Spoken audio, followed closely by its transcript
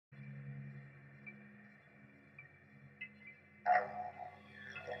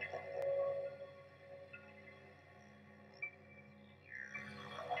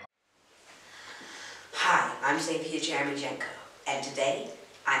Janko, and today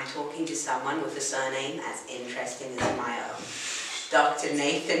I'm talking to someone with a surname as interesting as my own, Dr.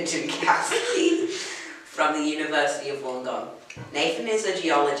 Nathan Jankowski from the University of Wollongong. Nathan is a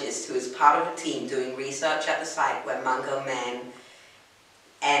geologist who is part of a team doing research at the site where Mungo Man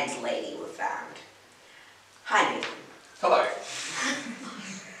and Lady were found. Hi Nathan. Hello.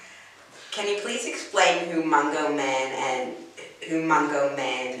 Can you please explain who Mungo Man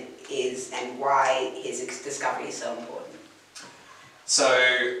is and why his discovery is so important? So,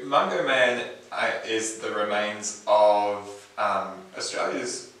 Mungo Man is the remains of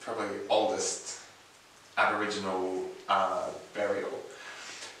Australia's probably oldest Aboriginal burial.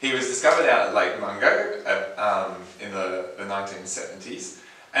 He was discovered out at Lake Mungo in the 1970s,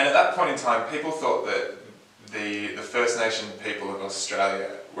 and at that point in time people thought that the First Nation people of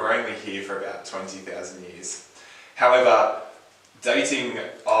Australia were only here for about 20,000 years. However, dating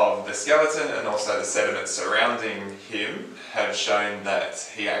of the skeleton and also the sediments surrounding him have shown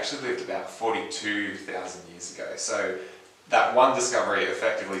that he actually lived about 42,000 years ago. So that one discovery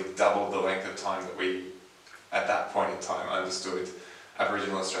effectively doubled the length of time that we, at that point in time, understood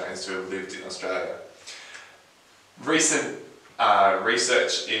Aboriginal Australians to have lived in Australia. Recent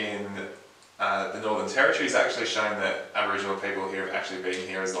research in the Northern Territory has actually shown that Aboriginal people here have actually been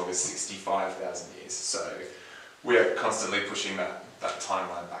here as long as 65,000 years. So we are constantly pushing that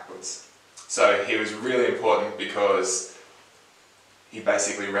timeline backwards. So he was really important because he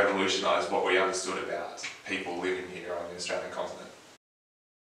basically revolutionised what we understood about people living here on the Australian continent.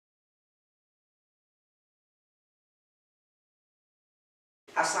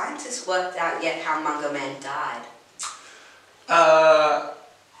 Have scientists worked out yet how Mungo Man died?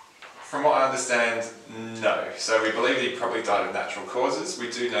 From what I understand, no. So we believe he probably died of natural causes. We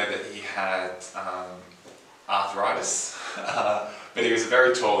do know that he had arthritis, but he was a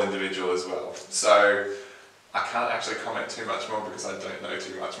very tall individual as well. So I can't actually comment too much more because I don't know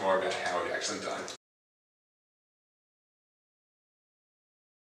too much more about how he actually died.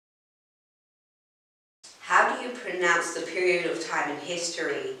 How do you pronounce the period of time in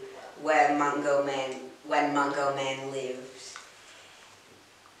history when Mungo Man lived?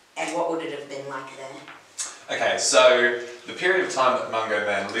 And what would it have been like then? Okay, so the period of time that Mungo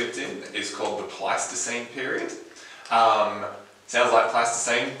Man lived in is called the Pleistocene period. Sounds like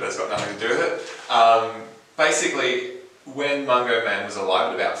Pleistocene, but it's got nothing to do with it. Basically, when Mungo Man was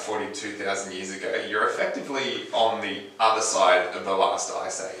alive at about 42,000 years ago, you're effectively on the other side of the last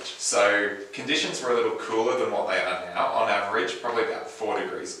ice age. So conditions were a little cooler than what they are now. On average, probably about 4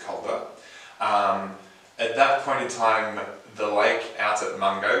 degrees colder. At that point in time, the lake out at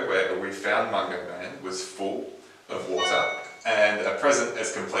Mungo, where we found Mungo Man, was full of water, and at present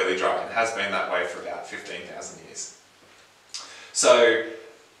it's completely dry and has been that way for about 15,000 years. So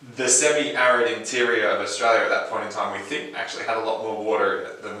the semi-arid interior of Australia at that point in time, we think, actually had a lot more water in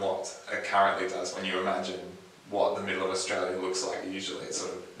it than what it currently does when you imagine what the middle of Australia looks like. Usually it's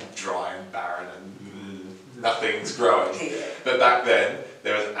sort of dry and barren and nothing's growing. But back then,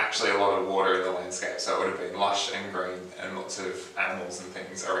 there was actually a lot of water in the landscape, so it would have been lush and green and lots of animals and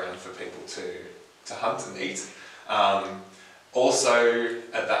things around for people to hunt and eat. Also,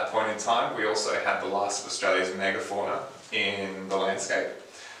 at that point in time, we also had the last of Australia's megafauna in the landscape.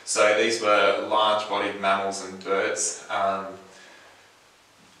 So these were large-bodied mammals and birds,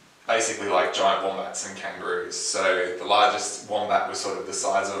 basically like giant wombats and kangaroos. So the largest wombat was sort of the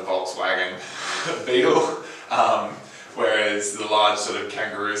size of a Volkswagen Beetle, whereas the large sort of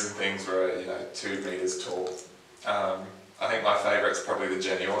kangaroos and things were, 2 meters tall. I think my favourite's probably the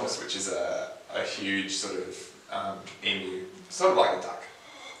Genuornis, which is a huge sort of emu, sort of like a duck,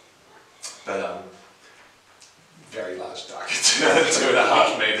 but very large duck,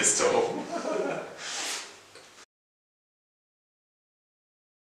 2.5 meters tall.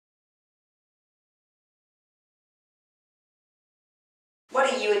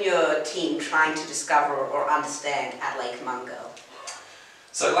 What are you and your team trying to discover or understand at Lake Mungo?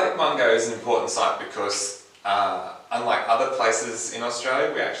 So Lake Mungo is an important site because unlike other places in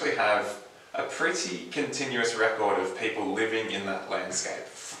Australia, we actually have a pretty continuous record of people living in that landscape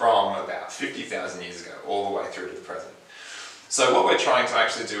from about 50,000 years ago all the way through to the present. So what we're trying to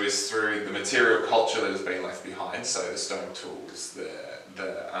actually do is through the material culture that has been left behind, so the stone tools,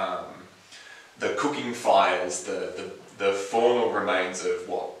 the cooking fires, the faunal remains of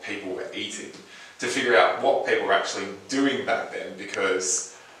what people were eating, to figure out what people were actually doing back then,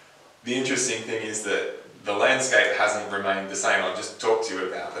 because the interesting thing is that the landscape hasn't remained the same. I've just talked to you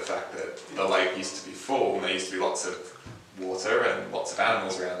about the fact that the lake used to be full and there used to be lots of water and lots of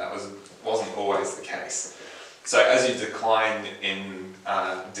animals around. That wasn't always the case. So as you decline in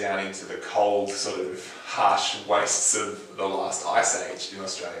down into the cold, sort of harsh wastes of the last ice age in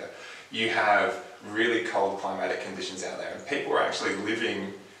Australia, you have really cold climatic conditions out there, and people are actually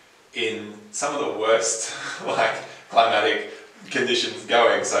living in some of the worst like climatic conditions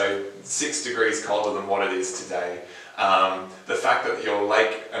going. So 6 degrees colder than what it is today. The fact that your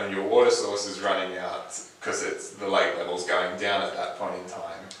lake and your water source is running out because it's the lake level's going down at that point in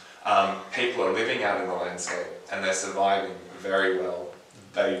time. People are living out in the landscape and they're surviving very well.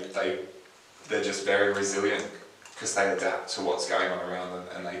 They're just very resilient because they adapt to what's going on around them,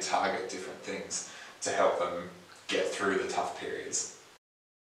 and they target different things to help them get through the tough periods.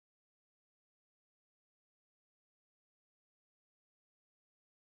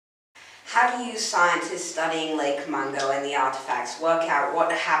 How do you scientists studying Lake Mungo and the artifacts work out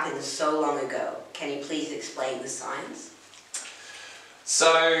what happened so long ago? Can you please explain the science?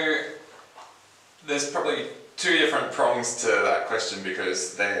 So there's probably two different prongs to that question,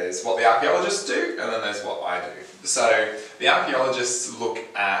 because there's what the archaeologists do and then there's what I do. So the archaeologists look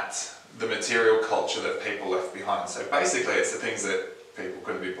at the material culture that people left behind. So basically it's the things that people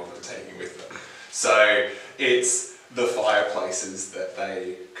couldn't be bothered taking with them. So it's the fireplaces that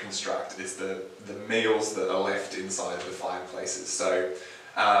they construct, it's the meals that are left inside of the fireplaces. So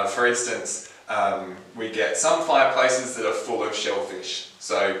for instance, we get some fireplaces that are full of shellfish.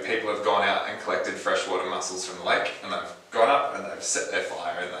 So people have gone out and collected freshwater mussels from the lake, and they've gone up and they've set their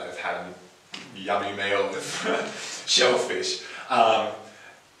fire and they've had a yummy meal of shellfish.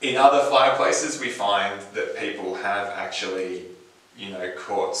 In other fireplaces we find that people have actually,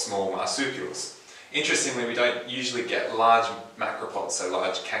 caught small marsupials. Interestingly, we don't usually get large macropods, so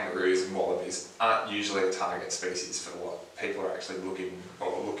large kangaroos and wallabies aren't usually a target species for what people are actually looking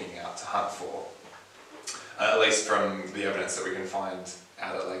out to hunt for, at least from the evidence that we can find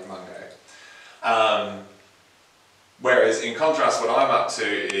out at Lake Mungo. Whereas in contrast, what I'm up to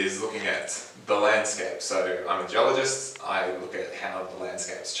is looking at the landscape. So I'm a geologist, I look at how the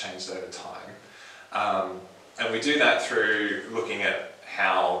landscape's changed over time. And we do that through looking at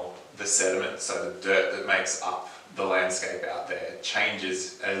how the sediment, so the dirt that makes up the landscape out there,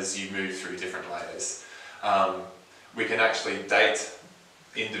 changes as you move through different layers. We can actually date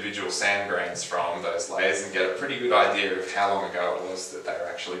individual sand grains from those layers and get a pretty good idea of how long ago it was that they were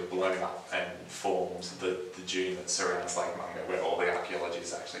actually blown up and formed the dune that surrounds Lake Mungo, where all the archaeology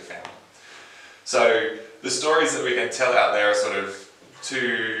is actually found. So the stories that we can tell out there are sort of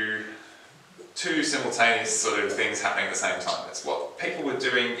two simultaneous sort of things happening at the same time. It's what people were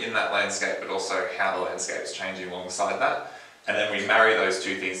doing in that landscape, but also how the landscape's changing alongside that. And then we marry those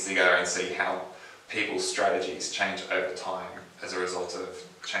two things together and see how people's strategies change over time as a result of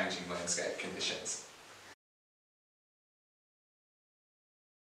changing landscape conditions.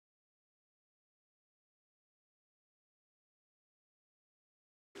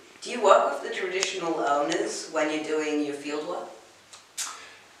 Do you work with the traditional owners when you're doing your fieldwork?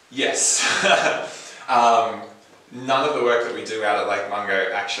 Yes. None of the work that we do out at Lake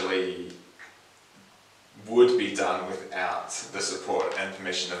Mungo actually would be done without the support and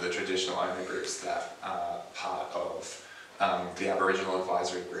permission of the traditional owner groups that are part of the Aboriginal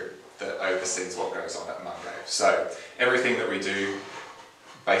Advisory Group that oversees what goes on at Mungo. So everything that we do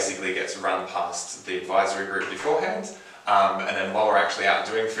basically gets run past the advisory group beforehand, and then while we're actually out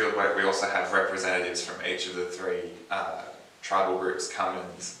doing field work, we also have representatives from each of the three tribal groups come and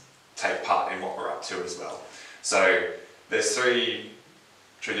take part in what we're up to as well. So there's three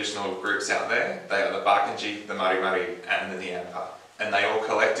traditional groups out there. They are the Barkindji, the Murri Murri and the Nyampa, and they all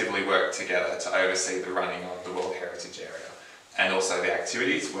collectively work together to oversee the running of the World Heritage Area and also the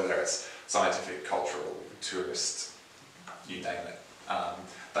activities, whether it's scientific, cultural, tourist, you name it.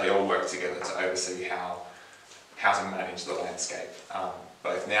 They all work together to oversee how to manage the landscape,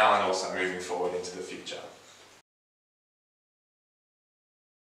 both now and also moving forward into the future.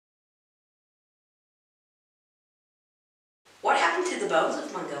 What happened to the bones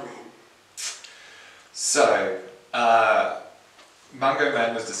of Mungo Man? So, Mungo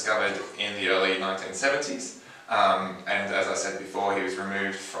Man was discovered in the early 1970s, and as I said before, he was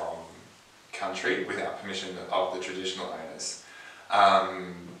removed from country without permission of the traditional owners.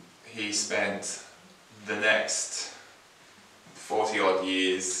 He spent the next 40 odd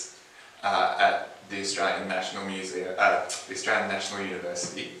years at the Australian National Museum, the Australian National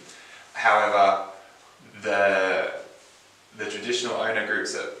University. However, the traditional owner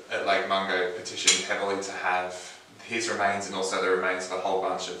groups at Lake Mungo petitioned heavily to have his remains and also the remains of a whole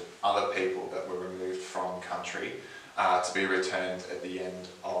bunch of other people that were removed from country to be returned at the end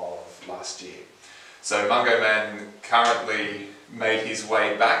of last year. So Mungo Man currently made his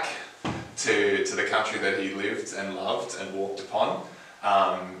way back to the country that he lived and loved and walked upon,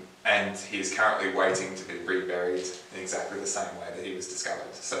 And he's currently waiting to be reburied in exactly the same way that he was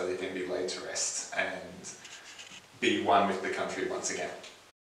discovered, so that he can be laid to rest and be one with the country once again.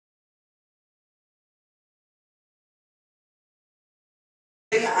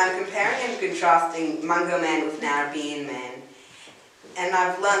 I'm comparing and contrasting Mungo Man with Narrabeen Man, and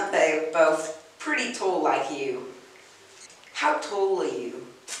I've learnt they're both pretty tall like you. How tall are you?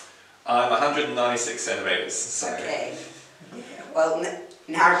 I'm 196 centimetres, so... Okay. Well,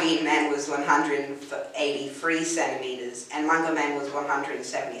 Narrabeen Man was 183 centimetres, and Mungo Man was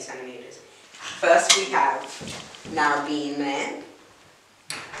 170 centimetres. First we have Narrabeen Man.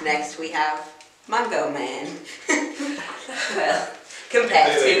 Next we have Mungo Man. Well,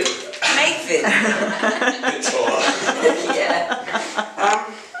 compared to Nathan. Bit taller. Yeah.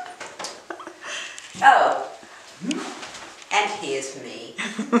 Oh. And here's me.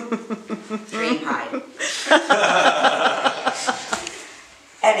 Dream height.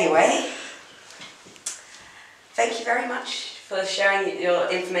 Anyway, thank you very much for sharing your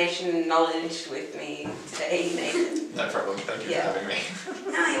information and knowledge with me today, Nathan. No problem. Thank you for having me.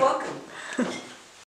 No, you're welcome.